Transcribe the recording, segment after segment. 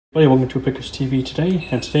Hey, welcome to Pickers TV today,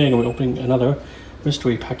 and today I'm going to be opening another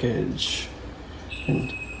mystery package. And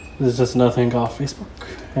this is just another thing off Facebook,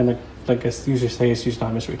 and like I usually say, it's usually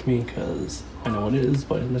not a mystery to me because I know it is,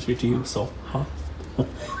 but it's a mystery to you, so, huh?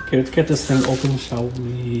 Okay, let's get this thing open, shall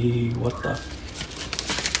we? What the?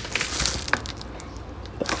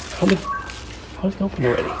 How did it open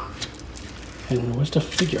already? And where's the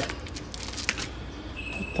figure?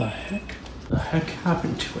 What the heck? What the heck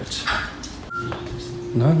happened to it?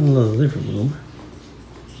 Not in the living room.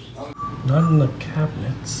 Not in the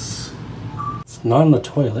cabinets. It's not in the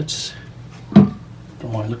toilets. Don't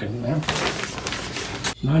want to look in there.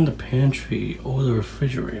 Not in the pantry or the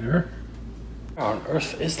refrigerator. Where on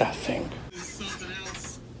earth is that thing?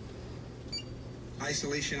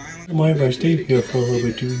 Isolation Island. I might have stayed here for a little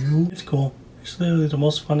bit, do you? It's cool. It's literally the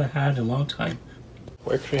most fun I had in a long time.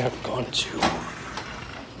 Where could I have gone to?